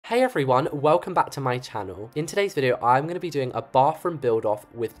Hey everyone, welcome back to my channel. In today's video, I'm going to be doing a bathroom build off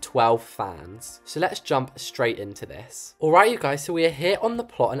with 12 fans. So let's jump straight into this. Alright you guys, so we are here on the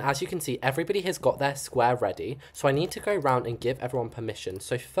plot and as you can see, everybody has got their square ready. So I need to go around and give everyone permission.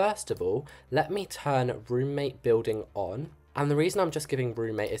 So first of all, let me turn roommate building on. And the reason I'm just giving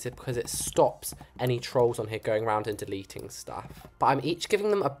roommate is because it stops any trolls on here going around and deleting stuff. But I'm each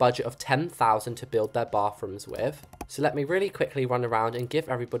giving them a budget of 10,000 to build their bathrooms with. So let me really quickly run around and give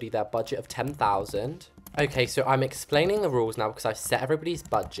everybody their budget of 10,000. Okay, so I'm explaining the rules now because I've set everybody's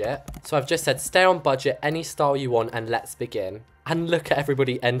budget. So I've just said stay on budget, any style you want, and let's begin. And look at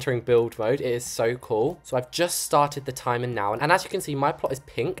everybody entering build mode. It is so cool. So I've just started the timer now. And as you can see, my plot is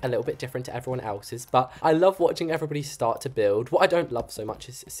pink, a little bit different to everyone else's. But I love watching everybody start to build. What I don't love so much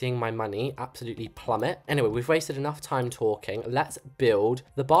is seeing my money absolutely plummet. Anyway, we've wasted enough time talking. Let's build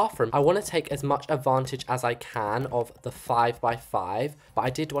the bathroom. I want to take as much advantage as I can of the 5x5. But I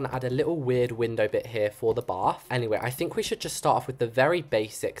did want to add a little weird window bit here for the bath. Anyway, I think we should just start off with the very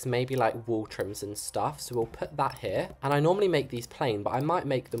basics. Maybe like wall trims and stuff. So we'll put that here. And I normally make these plain, but I might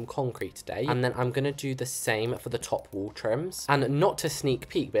make them concrete today, and then I'm gonna do the same for the top wall trims. And not to sneak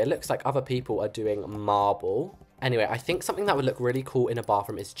peek, but it looks like other people are doing marble. Anyway, I think something that would look really cool in a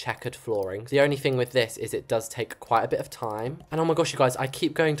bathroom is checkered flooring. The only thing with this is it does take quite a bit of time. And oh my gosh, you guys, I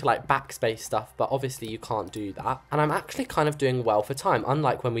keep going to like backspace stuff, but obviously you can't do that. And I'm actually kind of doing well for time,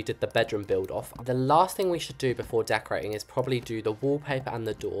 unlike when we did the bedroom build off. The last thing we should do before decorating is probably do the wallpaper and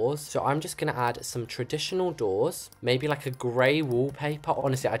the doors. So I'm just gonna add some traditional doors, maybe like a grey wallpaper.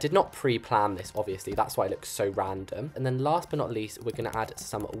 Honestly, I did not pre-plan this, obviously. That's why it looks so random. And then last but not least, we're gonna add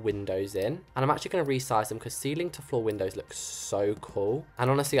some windows in. And I'm actually gonna resize them because ceiling to floor windows look so cool, and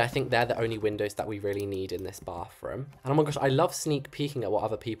honestly I think they're the only windows that we really need in this bathroom. And oh my gosh, I love sneak peeking at what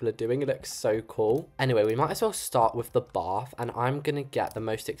other people are doing. It looks so cool. Anyway, we might as well start with the bath, and I'm gonna get the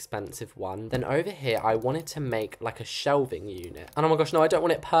most expensive one. Then over here I wanted to make like a shelving unit, and oh my gosh, no, I don't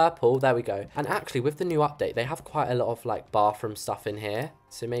want it purple. There we go. And actually with the new update they have quite a lot of like bathroom stuff in here.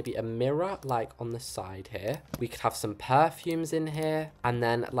 So maybe a mirror like on the side here. We could have some perfumes in here. And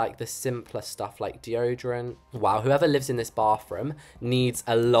then like the simpler stuff like deodorant. Wow, whoever lives in this bathroom needs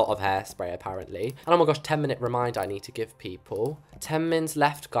a lot of hairspray apparently. And oh my gosh, 10-minute reminder I need to give people. 10 mins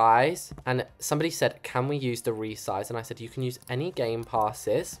left, guys. And somebody said, can we use the resize? And I said, you can use any game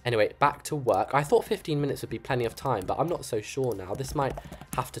passes. Anyway, back to work. I thought 15 minutes would be plenty of time, but I'm not so sure now. This might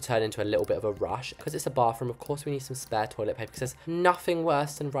have to turn into a little bit of a rush. Because it's a bathroom, of course we need some spare toilet paper because there's nothing worse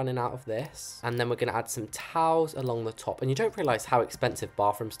than running out of this. And then we're going to add some towels along the top. And you don't realize how expensive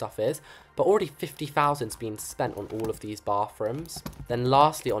bathroom stuff is, but already 50,000's been spent on all of these bathrooms. Then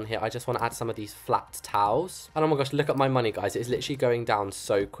lastly on here, I just want to add some of these flat towels. And oh my gosh, look at my money, guys. It is literally going down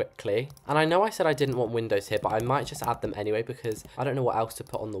so quickly. And I know I said I didn't want windows here, but I might just add them anyway because I don't know what else to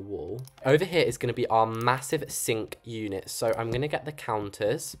put on the wall. Over here is going to be our massive sink unit. So I'm going to get the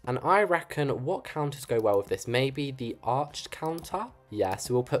counters. And I reckon what counters go well with this? Maybe the arched counter? Yeah,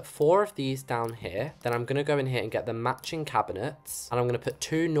 so we'll put 4 of these down here. Then I'm going to go in here and get the matching cabinets. And I'm going to put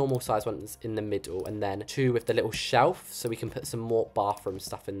 2 normal size ones in the middle. And then 2 with the little shelf so we can put some more bathroom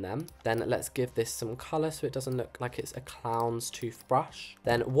stuff in them. Then let's give this some colour so it doesn't look like it's a clown's toothbrush.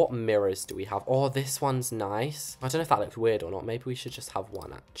 Then what mirrors do we have? Oh, this one's nice. I don't know if that looks weird or not. Maybe we should just have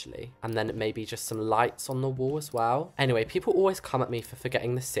one actually. And then maybe just some lights on the wall as well. Anyway, people always come at me for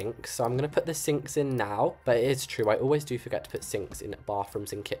forgetting the sinks. So I'm going to put the sinks in now. But it is true. I always do forget to put sinks in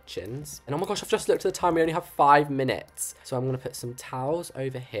bathrooms and kitchens. And oh my gosh, I've just looked at the time. We only have 5 minutes. So I'm going to put some towels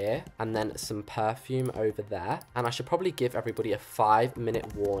over here and then some perfume over there. And I should probably give everybody a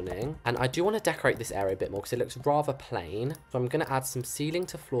 5-minute warning. And I do want to decorate this area a bit more because it looks rather plain. So I'm going to add some ceiling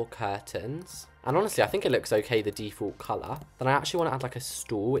to floor curtains. And honestly, I think it looks okay, the default colour. Then I actually want to add like a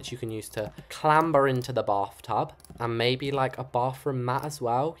stool, which you can use to clamber into the bathtub. And maybe like a bathroom mat as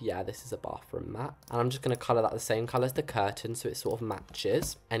well. Yeah, this is a bathroom mat. And I'm just going to colour that the same colour as the curtain, so it sort of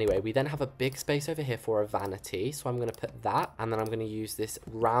matches. Anyway, we then have a big space over here for a vanity. So I'm going to put that. And then I'm going to use this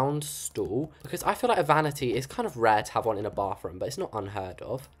round stool. Because I feel like a vanity is kind of rare to have one in a bathroom, but it's not unheard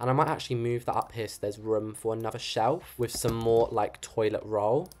of. And I might actually move that up here so there's room for another shelf with some more like toilet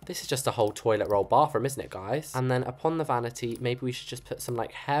roll. This is just a whole toilet roll bathroom, isn't it, guys? And then upon the vanity, maybe we should just put some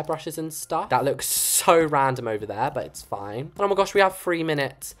like hairbrushes and stuff. That looks so random over there, but it's fine. And oh my gosh, we have 3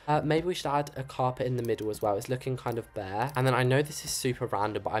 minutes. Maybe we should add a carpet in the middle as well. It's looking kind of bare. And then I know this is super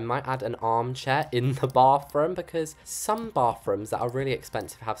random, but I might add an armchair in the bathroom because some bathrooms that are really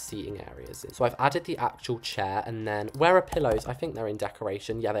expensive have seating areas. So I've added the actual chair, and then where are pillows? I think they're in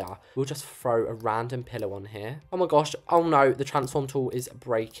decoration. Yeah, they are. We'll just throw a random pillow on here. Oh my gosh. Oh no, the transform tool is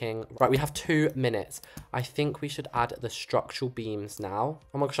breaking. Right, we have 2 2 minutes. I think we should add the structural beams now.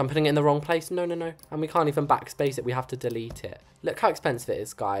 Oh my gosh, I'm putting it in the wrong place. No, no, no. And we can't even backspace it. We have to delete it. Look how expensive it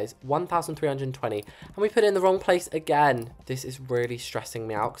is, guys. 1,320. And we put it in the wrong place again. This is really stressing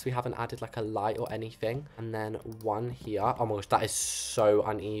me out because we haven't added like a light or anything. And then one here. Oh my gosh, that is so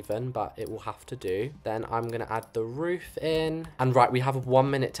uneven, but it will have to do. Then I'm going to add the roof in. And right, we have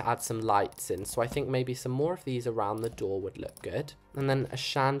 1 minute to add some lights in. So I think maybe some more of these around the door would look good. And then a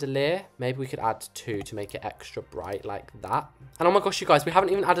chandelier. Maybe we could add 2 to make it extra bright like that. And oh my gosh, you guys, we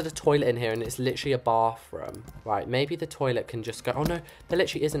haven't even added a toilet in here and it's literally a bathroom. Right, maybe the toilet can just go... Oh no, there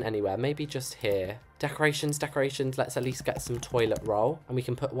literally isn't anywhere. Maybe just here. Decorations, decorations. Let's at least get some toilet roll. And we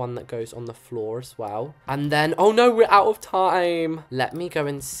can put one that goes on the floor as well. And then... Oh no, we're out of time. Let me go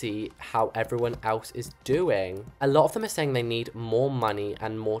and see how everyone else is doing. A lot of them are saying they need more money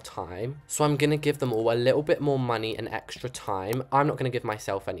and more time. So I'm going to give them all a little bit more money and extra time. I'm not going to give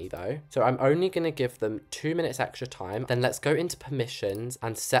myself any though. So I'm only going to give them 2 minutes extra time. Then let's go into permissions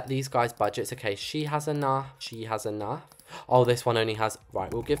and set these guys' budgets. Okay, she has enough. She has enough. Oh, this one only has...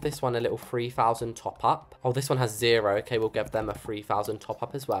 Right, we'll give this one a little 3,000 top up. Oh, this one has 0. Okay, we'll give them a 3,000 top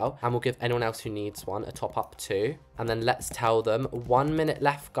up as well. And we'll give anyone else who needs one a top up too. And then let's tell them 1 minute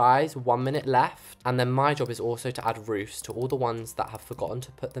left, guys. 1 minute left. And then my job is also to add roofs to all the ones that have forgotten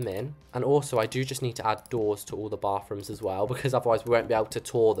to put them in. And also, I do just need to add doors to all the bathrooms as well, because otherwise we won't be able to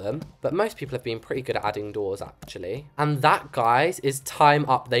tour them. But most people have been pretty good at adding doors, actually. And that, guys, is time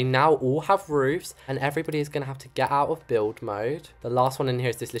up. They now all have roofs, and everybody is going to have to get out of build mode. The last one in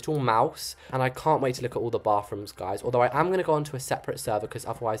here is this little mouse, and I can't wait to look at all the bathrooms, guys. Although I am going to go onto a separate server, because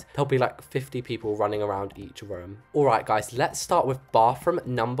otherwise there'll be like 50 people running around each room. Alright, guys, let's start with bathroom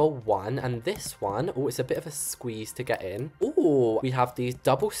number 1. And this one, oh, it's a bit of a squeeze to get in. Oh, we have these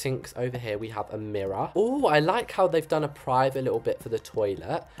double sinks over here. We have a mirror. Oh, I like how they've done a private little bit for the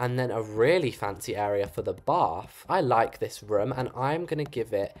toilet, and then a really fancy area for the bath. I like this room, and I'm going to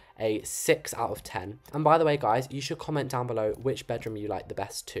give it a 6 out of 10. And by the way, guys, you should comment down below which bedroom you like the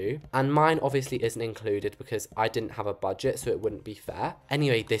best too. And mine obviously isn't included because I didn't have a budget, so it wouldn't be fair.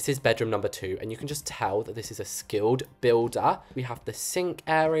 Anyway, this is bedroom number 2, and you can just tell that this is a skilled builder. We have the sink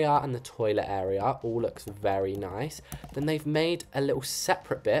area and the toilet area. All looks very nice. Then they've made a little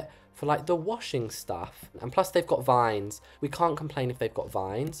separate bit for like the washing stuff, and plus they've got vines. We can't complain if they've got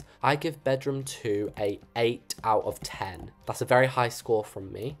vines. I give bedroom 2 a 8 out of 10. That's a very high score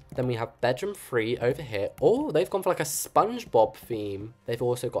from me. Then we have bedroom 3 over here. Oh, they've gone for like a SpongeBob theme. They've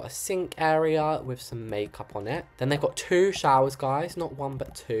also got a sink area with some makeup on it. Then they've got 2 showers, guys, not 1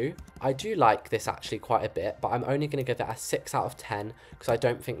 but 2. I do like this actually quite a bit, but I'm only going to give it a 6 out of 10 because I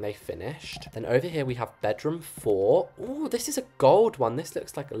don't think they finished. Then over here we have bedroom 4. Oh, this is a gold one. This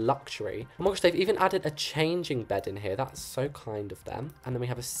looks like a luxury. Oh my gosh, they've even added a changing bed in here. That's so kind of them. And then we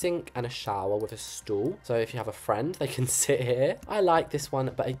have a sink and a shower with a stool. So if you have a friend, they can sit here. I like this one,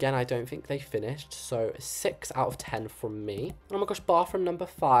 but again, I don't think they finished. So 6 out of 10 from me. Oh my gosh, bathroom number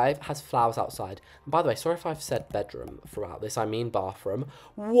 5 has flowers outside. And by the way, sorry if I've said bedroom throughout this. I mean bathroom.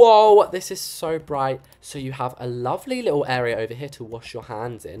 Whoa! This is so bright. So you have a lovely little area over here to wash your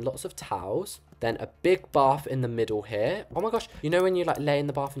hands in. Lots of towels. Then a big bath in the middle here. Oh my gosh, you know when you like lay in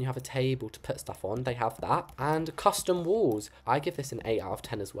the bath and you have a table to put stuff on? They have that. And custom walls. I give this an 8 out of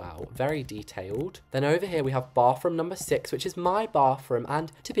 10 as well. Very detailed. Then over here we have bathroom number 6, which is my bathroom.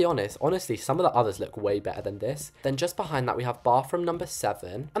 And to be honest, honestly, some of the others look way better than this. Then just behind that we have bathroom number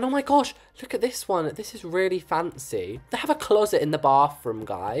 7. And oh my gosh, look at this one. This is really fancy. They have a closet in the bathroom,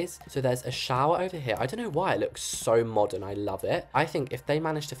 guys. So there's a shower over here. I don't know why it looks so modern. I love it. I think if they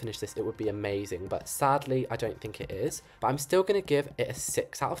manage to finish this, it would be amazing. But sadly, I don't think it is. But I'm still going to give it a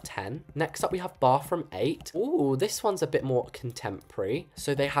 6 out of 10. Next up, we have bathroom 8. Ooh, this one's a bit more contemporary.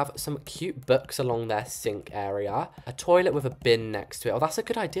 So they have some cute books along their sink area. A toilet with a bin next to it. Oh, that's a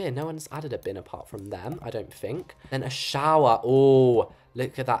good idea. No one's added a bin apart from them, I don't think. Then a shower. Ooh.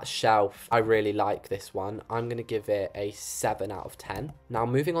 Look at that shelf. I really like this one. I'm going to give it a 7 out of 10. Now,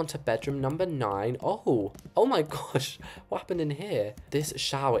 moving on to bedroom number 9. Oh my gosh. What happened in here? This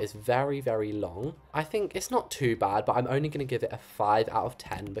shower is very, very long. I think it's not too bad, but I'm only going to give it a 5 out of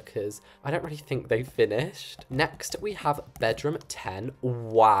 10 because I don't really think they finished. Next, we have bedroom 10.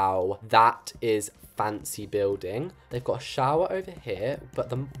 Wow, that is fancy building. They've got a shower over here, but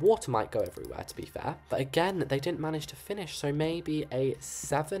the water might go everywhere, to be fair. But again, they didn't manage to finish, so maybe a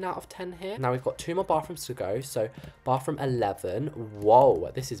 7 out of 10 here. Now we've got 2 more bathrooms to go, so bathroom 11.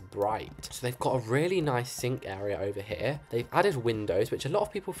 Whoa, this is bright. So they've got a really nice sink area over here. They've added windows, which a lot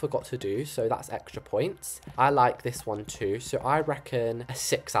of people forgot to do, so that's extra points. I like this one too, so I reckon a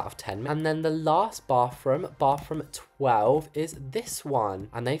 6 out of 10. And then the last bathroom, bathroom 12, is this one.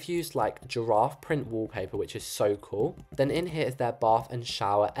 And they've used like giraffe print wallpaper, which is so cool. Then in here is their bath and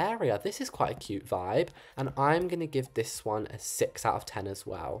shower area. This is quite a cute vibe, and I'm going to give this one a 6 out of 10 as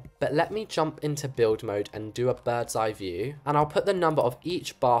well. But let me jump into build mode and do a bird's eye view, and I'll put the number of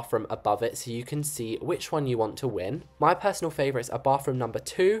each bathroom above it so you can see which one you want to win. My personal favorites are bathroom number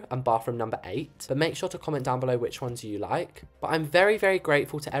 2 and bathroom number 8, but make sure to comment down below which ones you like. But I'm very, very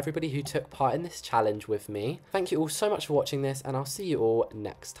grateful to everybody who took part in this challenge with me. Thank you all so much for watching this, and I'll see you all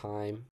next time.